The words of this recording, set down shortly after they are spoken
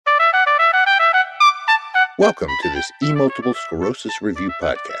Welcome to this E-Multiple Sclerosis Review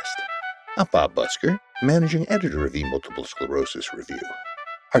podcast. I'm Bob Busker, Managing Editor of E-Multiple Sclerosis Review.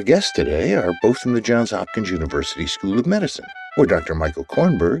 Our guests today are both from the Johns Hopkins University School of Medicine, where Dr. Michael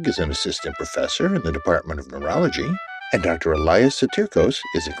Kornberg is an assistant professor in the Department of Neurology, and Dr. Elias Satirkos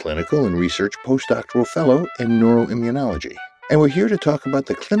is a clinical and research postdoctoral fellow in neuroimmunology. And we're here to talk about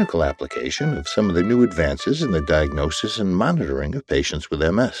the clinical application of some of the new advances in the diagnosis and monitoring of patients with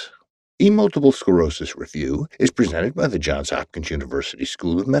MS. E-Multiple Sclerosis Review is presented by the Johns Hopkins University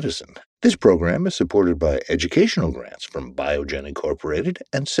School of Medicine. This program is supported by educational grants from Biogen Incorporated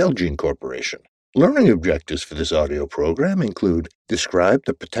and Celgene Corporation. Learning objectives for this audio program include describe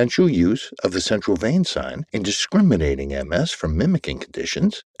the potential use of the central vein sign in discriminating MS from mimicking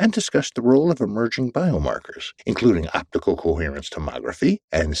conditions, and discuss the role of emerging biomarkers, including optical coherence tomography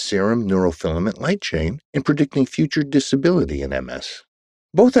and serum neurofilament light chain, in predicting future disability in MS.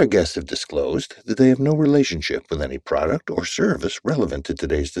 Both our guests have disclosed that they have no relationship with any product or service relevant to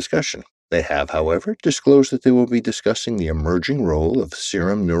today's discussion. They have, however, disclosed that they will be discussing the emerging role of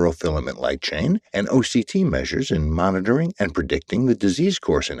serum neurofilament light chain and OCT measures in monitoring and predicting the disease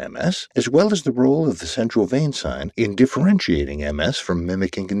course in MS, as well as the role of the central vein sign in differentiating MS from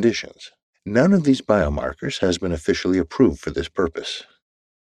mimicking conditions. None of these biomarkers has been officially approved for this purpose.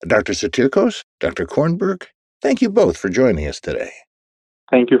 Dr. Satirkos, Dr. Kornberg, thank you both for joining us today.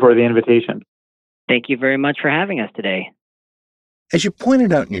 Thank you for the invitation. Thank you very much for having us today. As you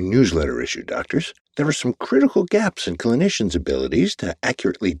pointed out in your newsletter issue, doctors, there are some critical gaps in clinicians' abilities to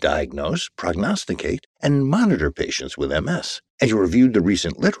accurately diagnose, prognosticate, and monitor patients with MS. As you reviewed the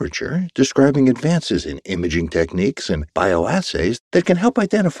recent literature describing advances in imaging techniques and bioassays that can help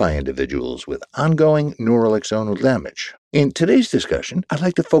identify individuals with ongoing neural axonal damage. In today's discussion, I'd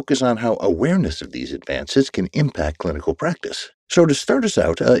like to focus on how awareness of these advances can impact clinical practice. So to start us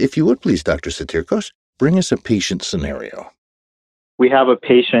out, if you would please, Dr. Satirkos, bring us a patient scenario. We have a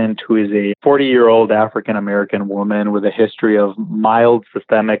patient who is a 40-year-old African-American woman with a history of mild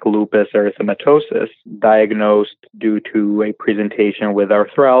systemic lupus erythematosus, diagnosed due to a presentation with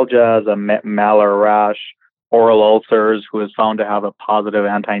arthralgias, a malar rash, oral ulcers, who is found to have a positive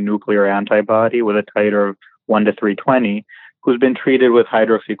anti-nuclear antibody with a titer of 1 to 320, who's been treated with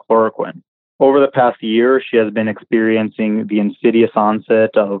hydroxychloroquine. Over the past year, she has been experiencing the insidious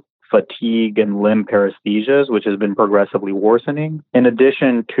onset of fatigue and limb paresthesias, which has been progressively worsening, in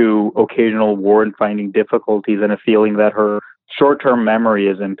addition to occasional word-finding difficulties and a feeling that her short-term memory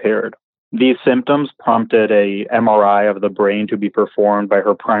is impaired. These symptoms prompted a MRI of the brain to be performed by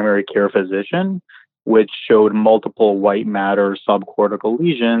her primary care physician, which showed multiple white matter subcortical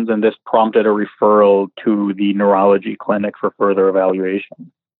lesions, and this prompted a referral to the neurology clinic for further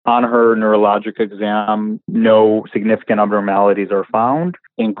evaluation. On her neurologic exam, no significant abnormalities are found,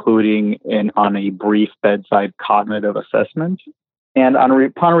 including on a brief bedside cognitive assessment. And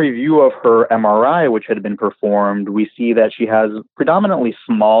upon review of her MRI, which had been performed, we see that she has predominantly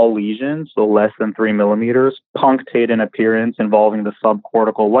small lesions, so less than 3 millimeters, punctate in appearance, involving the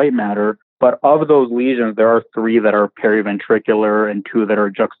subcortical white matter. But of those lesions, there are 3 that are periventricular and 2 that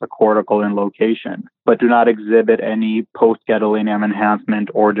are juxtacortical in location, but do not exhibit any post-gadolinium enhancement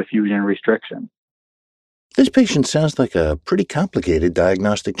or diffusion restriction. This patient sounds like a pretty complicated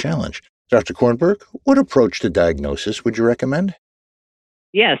diagnostic challenge. Dr. Kornberg, what approach to diagnosis would you recommend?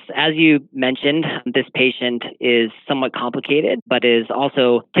 Yes, as you mentioned, this patient is somewhat complicated, but is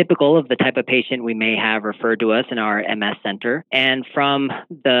also typical of the type of patient we may have referred to us in our MS center. And from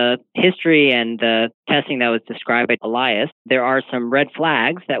the history and the testing that was described by Elias, there are some red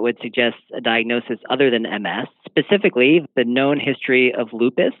flags that would suggest a diagnosis other than MS. Specifically, the known history of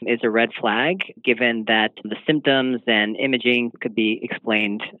lupus is a red flag, given that the symptoms and imaging could be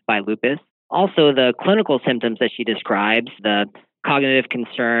explained by lupus. Also, the clinical symptoms that she describes, the cognitive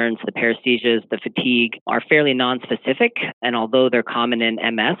concerns, the paresthesias, the fatigue, are fairly nonspecific, and although they're common in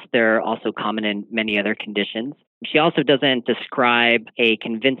MS, they're also common in many other conditions. She also doesn't describe a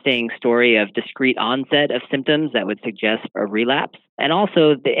convincing story of discrete onset of symptoms that would suggest a relapse. And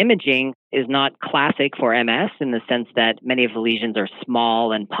also, the imaging is not classic for MS in the sense that many of the lesions are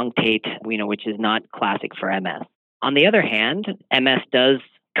small and punctate, which is not classic for MS. On the other hand, MS does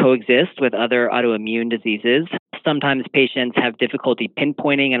coexist with other autoimmune diseases. Sometimes patients have difficulty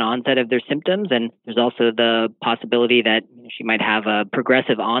pinpointing an onset of their symptoms, and there's also the possibility that she might have a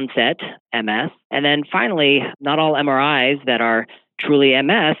progressive onset MS. And then finally, not all MRIs that are truly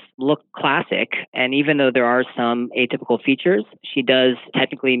MS look classic, and even though there are some atypical features, she does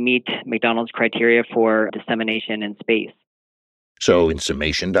technically meet McDonald's criteria for dissemination in space. So, in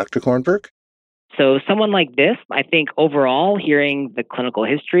summation, Dr. Kornberg? So someone like this, I think overall, hearing the clinical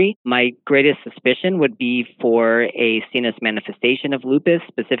history, my greatest suspicion would be for a CNS manifestation of lupus,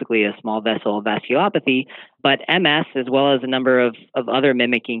 specifically a small vessel vasculopathy. But MS, as well as a number of other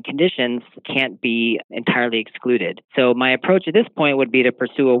mimicking conditions, can't be entirely excluded. So my approach at this point would be to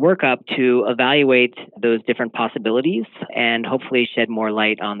pursue a workup to evaluate those different possibilities and hopefully shed more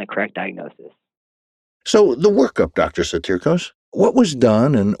light on the correct diagnosis. So, the workup, Dr. Satirkos, what was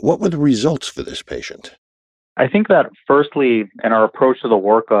done and what were the results for this patient? I think that firstly, in our approach to the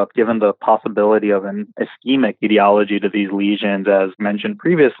workup, given the possibility of an ischemic etiology to these lesions, as mentioned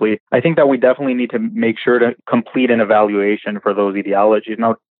previously, I think that we definitely need to make sure to complete an evaluation for those etiologies.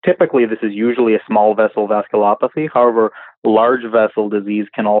 Now, typically, this is usually a small vessel vasculopathy. However, large vessel disease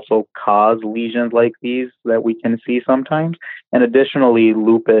can also cause lesions like these that we can see sometimes. And additionally,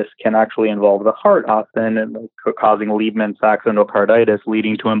 lupus can actually involve the heart often, and causing Liebman-Sachs endocarditis,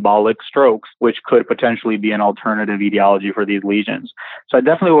 leading to embolic strokes, which could potentially be an alternative etiology for these lesions. So I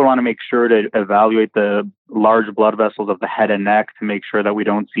definitely would want to make sure to evaluate the large blood vessels of the head and neck to make sure that we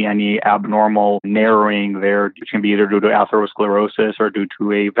don't see any abnormal narrowing there, which can be either due to atherosclerosis or due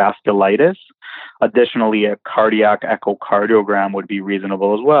to a vasculitis. Additionally, a cardiac echocardiogram would be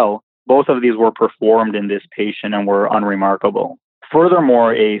reasonable as well. Both of these were performed in this patient and were unremarkable.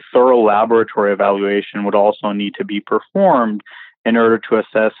 Furthermore, a thorough laboratory evaluation would also need to be performed in order to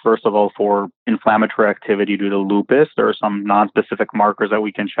assess, first of all, for inflammatory activity due to lupus. There are some nonspecific markers that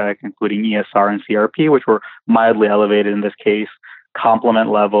we can check, including ESR and CRP, which were mildly elevated in this case, complement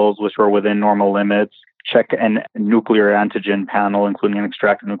levels, which were within normal limits, check a nuclear antigen panel, including an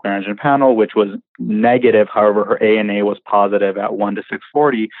extracted nuclear antigen panel, which was negative. However, her ANA was positive at 1 to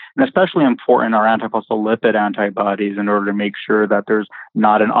 640. And especially important are antiphospholipid antibodies in order to make sure that there's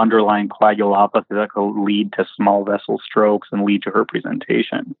not an underlying coagulopathy that could lead to small vessel strokes and lead to her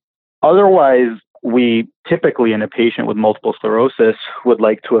presentation. Otherwise, we typically, in a patient with multiple sclerosis, would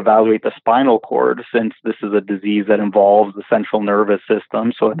like to evaluate the spinal cord, since this is a disease that involves the central nervous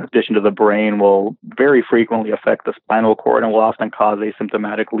system. So in addition to the brain, will very frequently affect the spinal cord and will often cause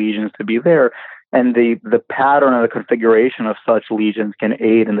asymptomatic lesions to be there. And the pattern or the configuration of such lesions can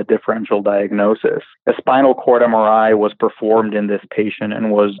aid in the differential diagnosis. A spinal cord MRI was performed in this patient and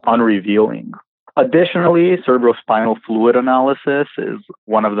was unrevealing. Additionally, cerebrospinal fluid analysis is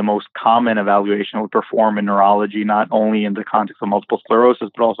one of the most common evaluations we perform in neurology, not only in the context of multiple sclerosis,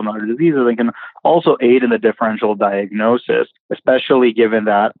 but also in other diseases, and can also aid in the differential diagnosis, especially given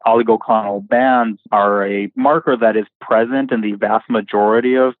that oligoclonal bands are a marker that is present in the vast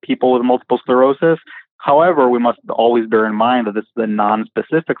majority of people with multiple sclerosis. However, we must always bear in mind that this is a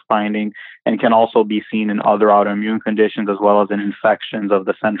non-specific finding and can also be seen in other autoimmune conditions as well as in infections of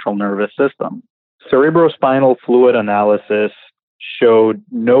the central nervous system. Cerebrospinal fluid analysis showed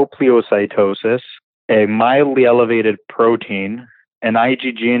no pleocytosis, a mildly elevated protein, an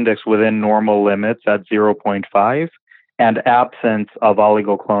IgG index within normal limits at 0.5, and absence of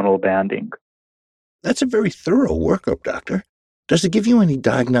oligoclonal banding. That's a very thorough workup, Doctor. Does it give you any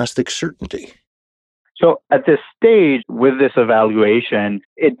diagnostic certainty? So at this stage, with this evaluation,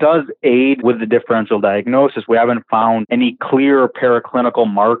 it does aid with the differential diagnosis. We haven't found any clear paraclinical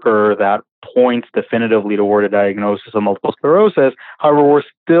marker that points definitively toward a diagnosis of multiple sclerosis. However, we're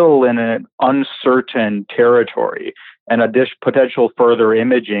still in an uncertain territory, and potential further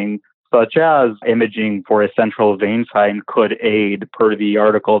imaging, such as imaging for a central vein sign, could aid, per the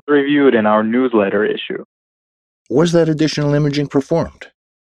article reviewed in our newsletter issue. Was that additional imaging performed?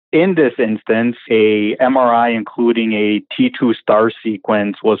 In this instance, a MRI including a T2 star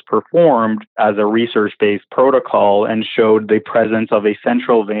sequence was performed as a research-based protocol and showed the presence of a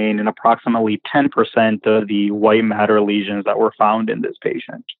central vein in approximately 10% of the white matter lesions that were found in this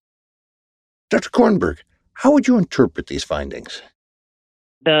patient. Dr. Kornberg, how would you interpret these findings?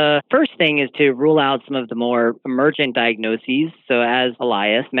 The first thing is to rule out some of the more emergent diagnoses. So as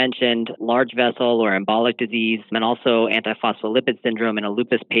Elias mentioned, large vessel or embolic disease and also antiphospholipid syndrome in a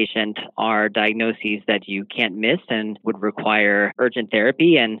lupus patient are diagnoses that you can't miss and would require urgent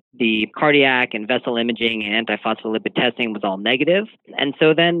therapy. And the cardiac and vessel imaging and antiphospholipid testing was all negative. And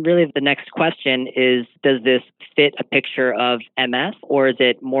so then really the next question is, does this fit a picture of MS, or is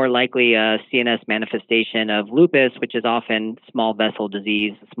it more likely a CNS manifestation of lupus, which is often small vessel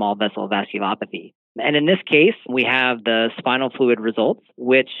disease, small vessel vasculopathy? And in this case, we have the spinal fluid results,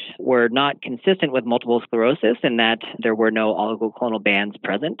 which were not consistent with multiple sclerosis in that there were no oligoclonal bands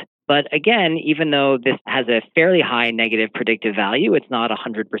present. But again, even though this has a fairly high negative predictive value, it's not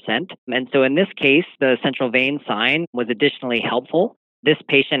 100%. And so in this case, the central vein sign was additionally helpful. This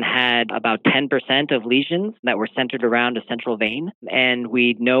patient had about 10% of lesions that were centered around a central vein. And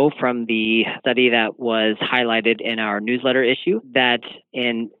we know from the study that was highlighted in our newsletter issue that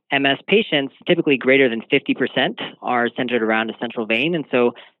in MS patients, typically greater than 50% are centered around a central vein. And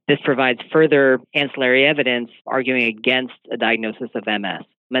so this provides further ancillary evidence arguing against a diagnosis of MS.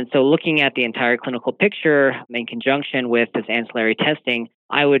 And so looking at the entire clinical picture in conjunction with this ancillary testing,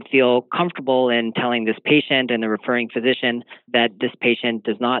 I would feel comfortable in telling this patient and the referring physician that this patient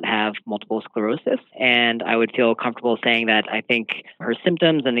does not have multiple sclerosis. And I would feel comfortable saying that I think her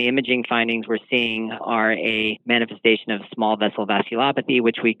symptoms and the imaging findings we're seeing are a manifestation of small vessel vasculopathy,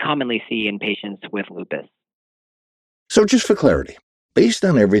 which we commonly see in patients with lupus. So just for clarity, based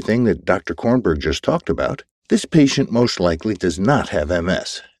on everything that Dr. Kornberg just talked about, this patient most likely does not have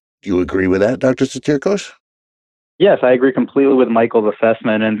MS. Do you agree with that, Dr. Satirkos? Yes, I agree completely with Michael's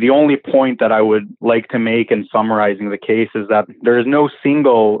assessment. And the only point that I would like to make in summarizing the case is that there is no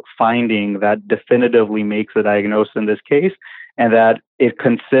single finding that definitively makes a diagnosis in this case, and that it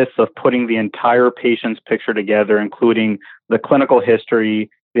consists of putting the entire patient's picture together, including the clinical history,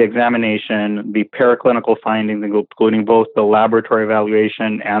 the examination, the paraclinical findings, including both the laboratory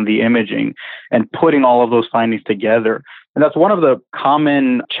evaluation and the imaging, and putting all of those findings together. And that's one of the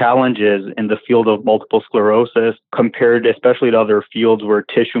common challenges in the field of multiple sclerosis compared especially to other fields where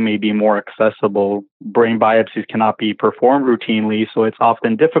tissue may be more accessible. Brain biopsies cannot be performed routinely, so it's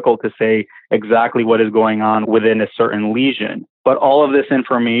often difficult to say exactly what is going on within a certain lesion. But all of this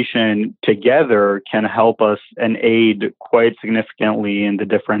information together can help us and aid quite significantly in the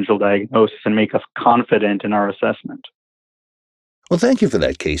differential diagnosis and make us confident in our assessment. Well, thank you for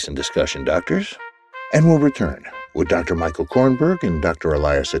that case and discussion, doctors. And we'll return with Dr. Michael Kornberg and Dr.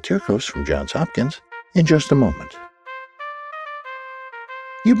 Elias Satirkos from Johns Hopkins in just a moment.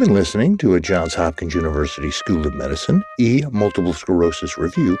 You've been listening to a Johns Hopkins University School of Medicine Multiple Sclerosis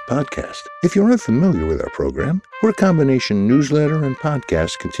Review podcast. If you're unfamiliar with our program, we're a combination newsletter and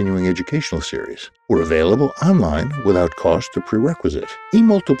podcast continuing educational series. We're available online without cost or prerequisite.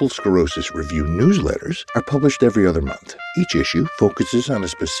 Multiple Sclerosis Review newsletters are published every other month. Each issue focuses on a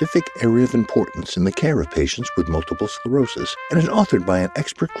specific area of importance in the care of patients with multiple sclerosis and is authored by an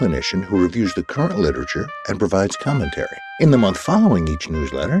expert clinician who reviews the current literature and provides commentary. In the month following each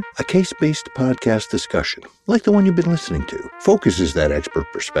newsletter, a case-based podcast discussion, like the one you've been listening to, focuses that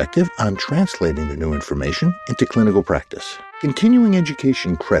expert perspective on translating the new information into clinical practice. Continuing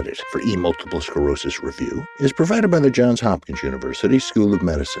education credit for Multiple Sclerosis Review is provided by the Johns Hopkins University School of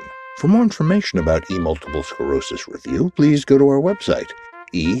Medicine. For more information about Multiple Sclerosis Review, please go to our website,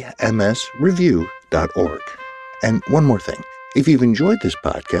 emsreview.org. And one more thing. If you've enjoyed this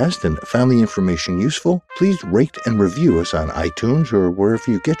podcast and found the information useful, please rate and review us on iTunes or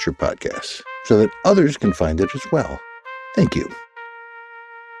wherever you get your podcasts so that others can find it as well. Thank you.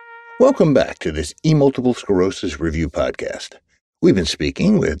 Welcome back to this Multiple Sclerosis Review podcast. We've been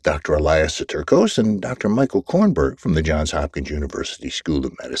speaking with Dr. Elias Satirkos and Dr. Michael Kornberg from the Johns Hopkins University School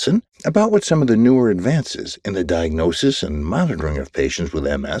of Medicine about what some of the newer advances in the diagnosis and monitoring of patients with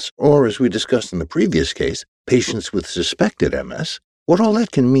MS, or as we discussed in the previous case, patients with suspected MS, what all that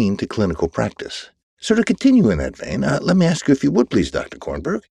can mean to clinical practice. So to continue in that vein, let me ask you if you would please, Dr.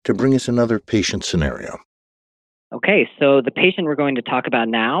 Kornberg, to bring us another patient scenario. Okay, so the patient we're going to talk about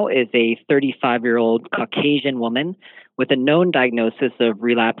now is a 35-year-old Caucasian woman with a known diagnosis of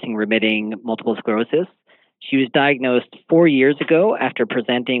relapsing remitting multiple sclerosis. She was diagnosed 4 years ago after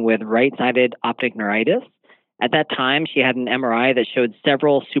presenting with right-sided optic neuritis. At that time, she had an MRI that showed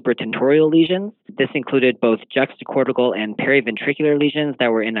several supratentorial lesions. This included both juxtacortical and periventricular lesions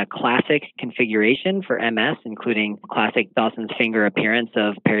that were in a classic configuration for MS, including classic Dawson's finger appearance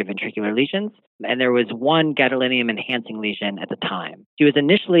of periventricular lesions. And there was one gadolinium-enhancing lesion at the time. She was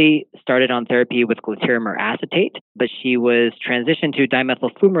initially started on therapy with glatiramer acetate, but she was transitioned to dimethyl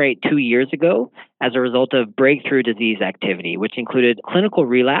fumarate 2 years ago as a result of breakthrough disease activity, which included clinical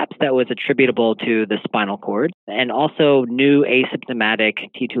relapse that was attributable to the spinal cord and also new asymptomatic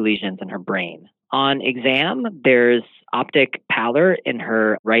T2 lesions in her brain. On exam, there's optic pallor in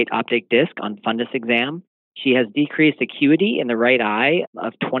her right optic disc on fundus exam. She has decreased acuity in the right eye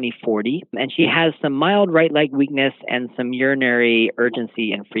of 20/40, and she has some mild right leg weakness and some urinary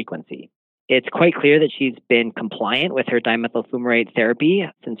urgency and frequency. It's quite clear that she's been compliant with her dimethyl fumarate therapy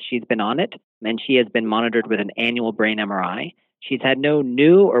since she's been on it, and she has been monitored with an annual brain MRI. She's had no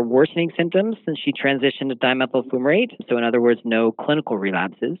new or worsening symptoms since she transitioned to dimethyl fumarate, so in other words, no clinical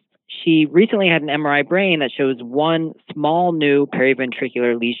relapses. She recently had an MRI brain that shows one small new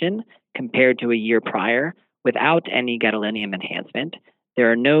periventricular lesion compared to a year prior without any gadolinium enhancement. There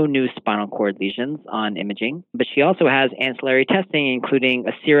are no new spinal cord lesions on imaging, but she also has ancillary testing, including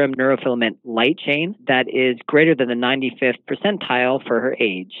a serum neurofilament light chain that is greater than the 95th percentile for her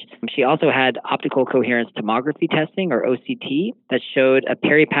age. She also had optical coherence tomography testing, or OCT, that showed a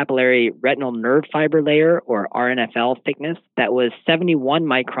peripapillary retinal nerve fiber layer, or RNFL thickness, that was 71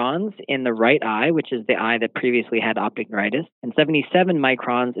 microns in the right eye, which is the eye that previously had optic neuritis, and 77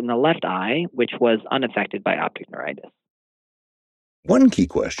 microns in the left eye, which was unaffected by optic neuritis. One key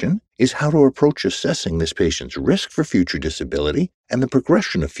question is how to approach assessing this patient's risk for future disability and the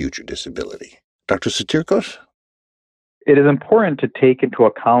progression of future disability. Dr. Satirkos? It is important to take into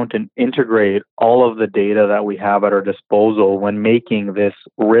account and integrate all of the data that we have at our disposal when making this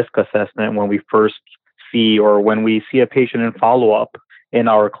risk assessment when we first see or when we see a patient in follow-up in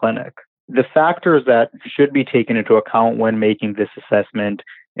our clinic. The factors that should be taken into account when making this assessment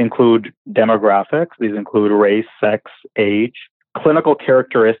include demographics. These include race, sex, age, clinical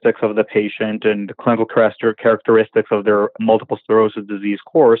characteristics of the patient and clinical characteristics of their multiple sclerosis disease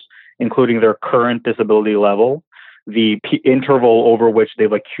course, including their current disability level, the interval over which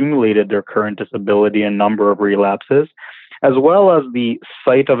they've accumulated their current disability and number of relapses, as well as the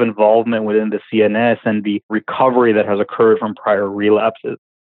site of involvement within the CNS and the recovery that has occurred from prior relapses.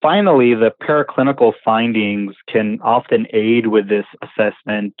 Finally, the paraclinical findings can often aid with this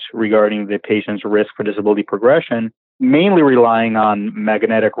assessment regarding the patient's risk for disability progression, mainly relying on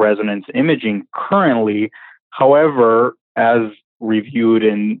magnetic resonance imaging currently. However, as reviewed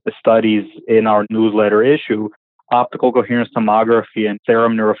in the studies in our newsletter issue, optical coherence tomography and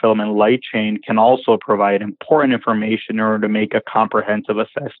serum neurofilament light chain can also provide important information in order to make a comprehensive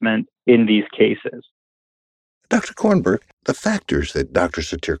assessment in these cases. Dr. Kornberg, the factors that Dr.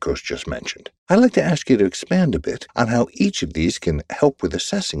 Satirkos just mentioned, I'd like to ask you to expand a bit on how each of these can help with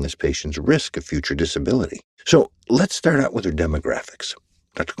assessing this patient's risk of future disability. So let's start out with her demographics.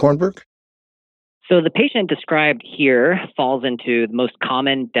 Dr. Kornberg? So the patient described here falls into the most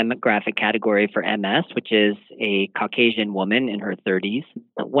common demographic category for MS, which is a Caucasian woman in her 30s.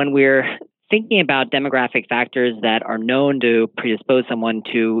 When we're thinking about demographic factors that are known to predispose someone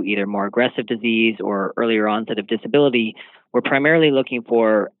to either more aggressive disease or earlier onset of disability, we're primarily looking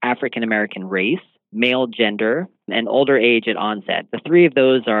for African American race, male gender, and older age at onset. The three of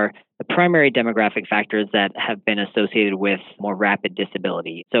those are the primary demographic factors that have been associated with more rapid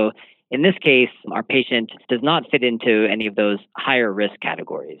disability. So in this case, our patient does not fit into any of those higher risk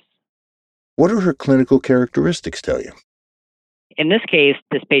categories. What do her clinical characteristics tell you? In this case,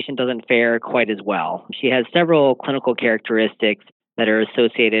 this patient doesn't fare quite as well. She has several clinical characteristics that are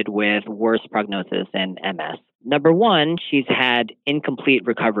associated with worse prognosis in MS. Number one, she's had incomplete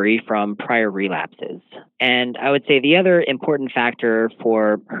recovery from prior relapses. And I would say the other important factor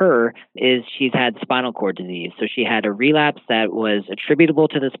for her is she's had spinal cord disease. So she had a relapse that was attributable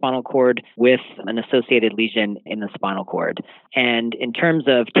to the spinal cord with an associated lesion in the spinal cord. And in terms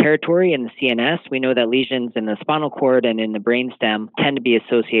of territory in the CNS, we know that lesions in the spinal cord and in the brainstem tend to be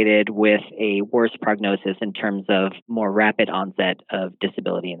associated with a worse prognosis in terms of more rapid onset of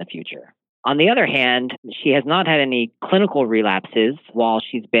disability in the future. On the other hand, she has not had any clinical relapses while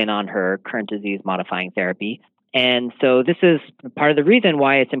she's been on her current disease-modifying therapy. And so this is part of the reason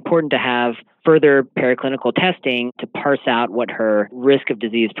why it's important to have further paraclinical testing to parse out what her risk of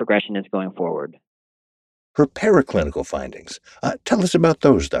disease progression is going forward. Her paraclinical findings. Tell us about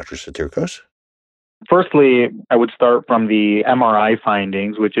those, Dr. Satirkos. Firstly, I would start from the MRI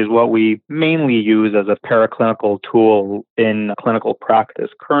findings, which is what we mainly use as a paraclinical tool in clinical practice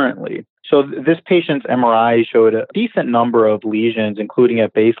currently. So this patient's MRI showed a decent number of lesions, including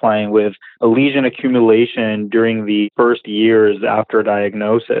at baseline, with a lesion accumulation during the first years after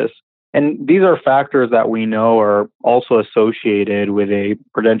diagnosis. And these are factors that we know are also associated with a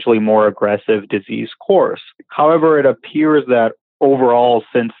potentially more aggressive disease course. However, it appears that overall,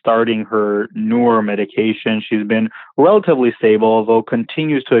 since starting her newer medication, she's been relatively stable, although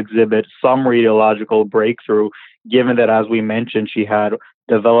continues to exhibit some radiological breakthrough, given that, as we mentioned, she had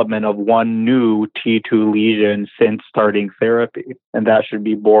development of one new T2 lesion since starting therapy, and that should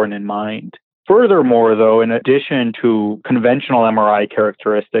be borne in mind. Furthermore, though, in addition to conventional MRI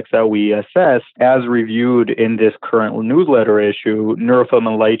characteristics that we assess, as reviewed in this current newsletter issue,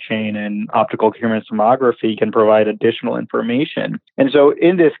 neurofilament light chain and optical coherence tomography can provide additional information. And so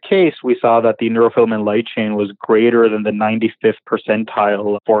in this case, we saw that the neurofilament light chain was greater than the 95th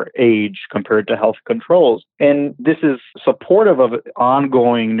percentile for age compared to health controls. And this is supportive of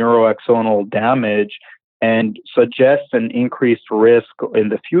ongoing neuroaxonal damage and suggests an increased risk in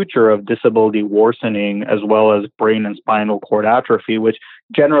the future of disability worsening as well as brain and spinal cord atrophy, which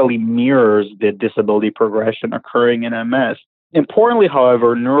generally mirrors the disability progression occurring in MS. Importantly,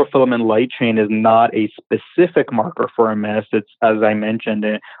 however, neurofilament light chain is not a specific marker for MS. It's, as I mentioned,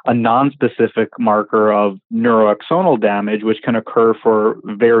 a non-specific marker of neuroaxonal damage, which can occur for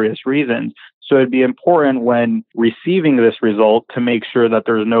various reasons. So it'd be important when receiving this result to make sure that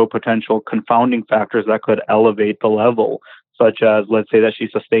there's no potential confounding factors that could elevate the level, such as, let's say that she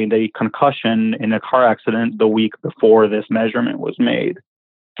sustained a concussion in a car accident the week before this measurement was made.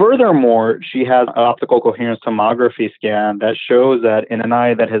 Furthermore, she has an optical coherence tomography scan that shows that in an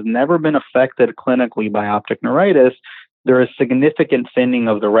eye that has never been affected clinically by optic neuritis, there is significant thinning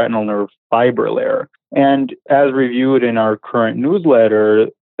of the retinal nerve fiber layer. And as reviewed in our current newsletter,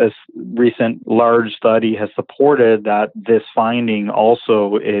 this recent large study has supported that this finding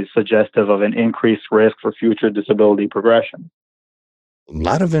also is suggestive of an increased risk for future disability progression. A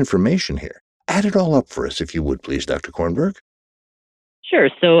lot of information here. Add it all up for us, if you would, please, Dr. Kornberg. Sure.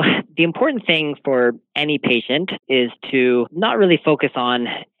 So the important thing for any patient is to not really focus on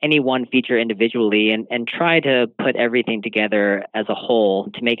any one feature individually and try to put everything together as a whole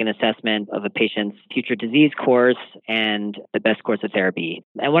to make an assessment of a patient's future disease course and the best course of therapy.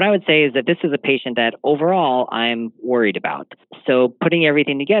 And what I would say is that this is a patient that overall I'm worried about. So putting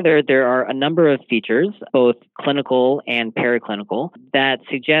everything together, there are a number of features, both clinical and paraclinical, that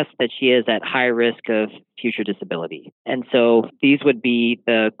suggest that she is at high risk of future disability. And so these would be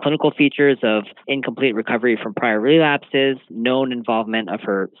the clinical features of incomplete recovery from prior relapses, known involvement of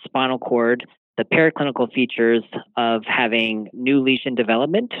her spinal cord, the paraclinical features of having new lesion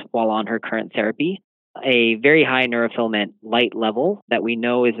development while on her current therapy, a very high neurofilament light level that we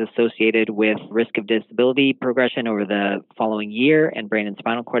know is associated with risk of disability progression over the following year and brain and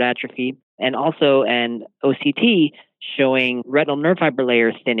spinal cord atrophy, and also an OCT showing retinal nerve fiber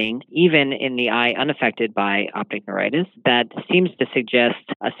layer thinning, even in the eye unaffected by optic neuritis, that seems to suggest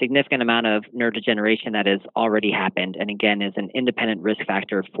a significant amount of neurodegeneration that has already happened, and again is an independent risk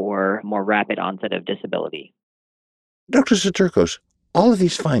factor for more rapid onset of disability. Dr. Saturkos, all of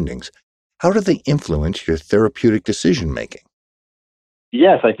these findings, how do they influence your therapeutic decision-making?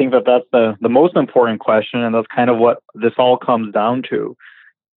 Yes, I think that that's the most important question, and that's kind of what this all comes down to.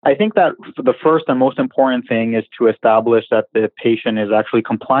 I think that the first and most important thing is to establish that the patient is actually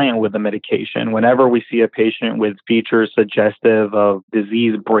compliant with the medication. Whenever we see a patient with features suggestive of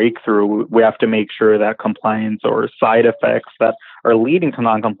disease breakthrough, we have to make sure that compliance or side effects that are leading to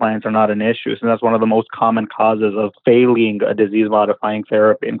noncompliance are not an issue. So that's one of the most common causes of failing a disease-modifying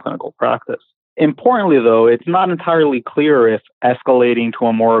therapy in clinical practice. Importantly, though, it's not entirely clear if escalating to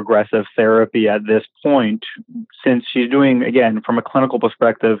a more aggressive therapy at this point, since she's doing, again, from a clinical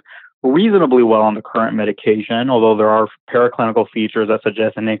perspective, reasonably well on the current medication, although there are paraclinical features that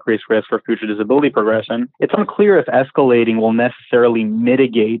suggest an increased risk for future disability progression. It's unclear if escalating will necessarily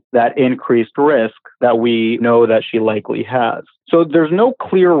mitigate that increased risk that we know that she likely has. So there's no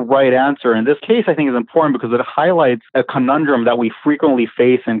clear right answer. In this case, I think is important because it highlights a conundrum that we frequently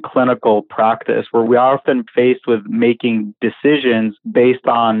face in clinical practice, where we are often faced with making decisions based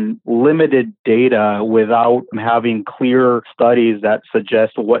on limited data without having clear studies that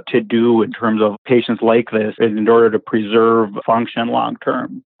suggest what to do in terms of patients like this in order to preserve function long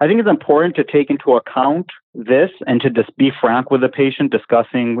term. I think it's important to take into account this and to just be frank with the patient,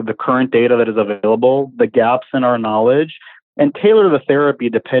 discussing the current data that is available, the gaps in our knowledge, and tailor the therapy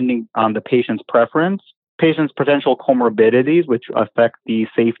depending on the patient's preference, patient's potential comorbidities, which affect the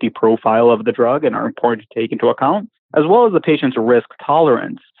safety profile of the drug and are important to take into account, as well as the patient's risk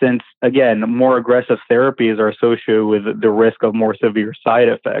tolerance, since, again, more aggressive therapies are associated with the risk of more severe side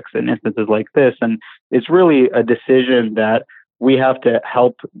effects in instances like this. And it's really a decision that we have to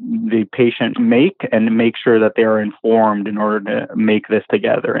help the patient make and make sure that they are informed in order to make this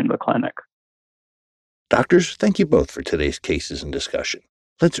together in the clinic. Doctors, thank you both for today's cases and discussion.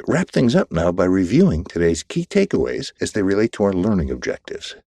 Let's wrap things up now by reviewing today's key takeaways as they relate to our learning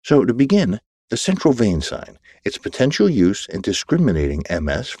objectives. So to begin, the central vein sign, its potential use in discriminating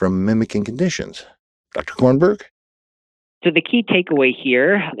MS from mimicking conditions. Dr. Kornberg? So the key takeaway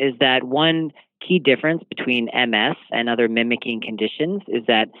here is that one key difference between MS and other mimicking conditions is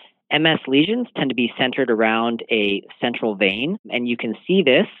that MS lesions tend to be centered around a central vein, and you can see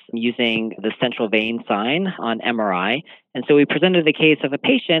this using the central vein sign on MRI. And so we presented the case of a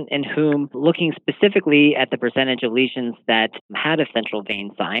patient in whom, looking specifically at the percentage of lesions that had a central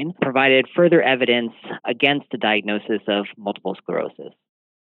vein sign, provided further evidence against the diagnosis of multiple sclerosis.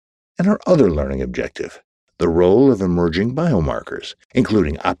 And our other learning objective, the role of emerging biomarkers,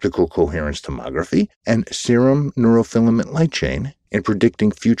 including optical coherence tomography and serum neurofilament light chain, in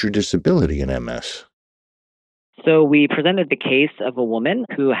predicting future disability in MS. So we presented the case of a woman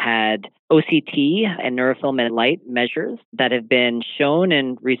who had OCT and neurofilament light measures that have been shown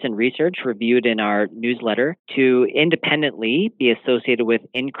in recent research reviewed in our newsletter to independently be associated with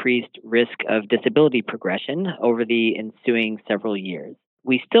increased risk of disability progression over the ensuing several years.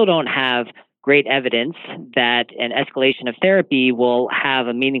 We still don't have great evidence that an escalation of therapy will have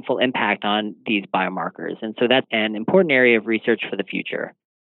a meaningful impact on these biomarkers. And so that's an important area of research for the future.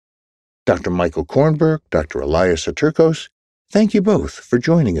 Dr. Michael Kornberg, Dr. Elias Saturkos, thank you both for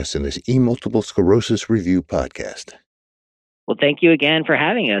joining us in this E-Multiple Sclerosis Review podcast. Well, thank you again for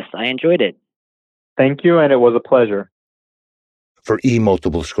having us. I enjoyed it. Thank you, and it was a pleasure. For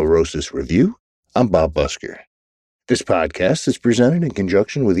E-Multiple Sclerosis Review, I'm Bob Busker. This podcast is presented in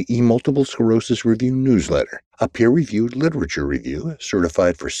conjunction with the E-Multiple Sclerosis Review newsletter, a peer-reviewed literature review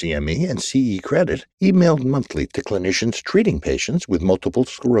certified for CME and CE credit, emailed monthly to clinicians treating patients with multiple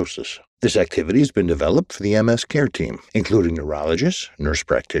sclerosis. This activity has been developed for the MS care team, including neurologists, nurse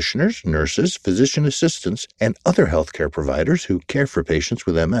practitioners, nurses, physician assistants, and other healthcare providers who care for patients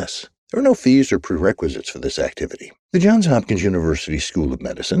with MS. There are no fees or prerequisites for this activity. The Johns Hopkins University School of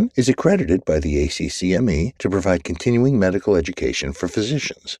Medicine is accredited by the ACCME to provide continuing medical education for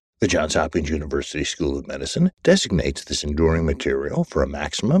physicians. The Johns Hopkins University School of Medicine designates this enduring material for a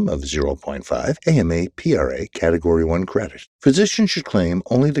maximum of 0.5 AMA PRA Category 1 credit. Physicians should claim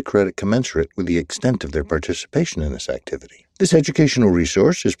only the credit commensurate with the extent of their participation in this activity. This educational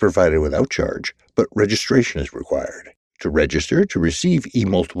resource is provided without charge, but registration is required. To register to receive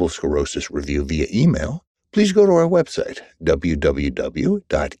E-Multiple Sclerosis Review via email, please go to our website,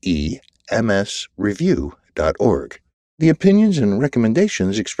 www.emsreview.org. The opinions and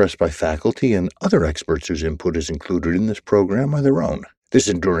recommendations expressed by faculty and other experts whose input is included in this program are their own. This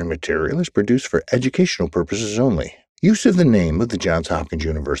enduring material is produced for educational purposes only. Use of the name of the Johns Hopkins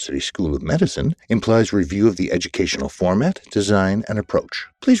University School of Medicine implies review of the educational format, design, and approach.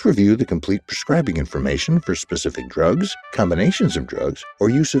 Please review the complete prescribing information for specific drugs, combinations of drugs, or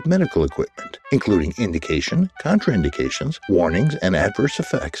use of medical equipment, including indication, contraindications, warnings, and adverse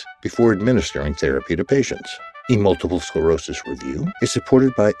effects before administering therapy to patients. E-Multiple Sclerosis Review is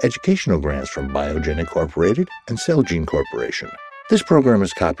supported by educational grants from Biogen Incorporated and Celgene Corporation. This program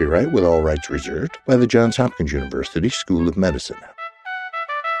is copyright with all rights reserved by the Johns Hopkins University School of Medicine.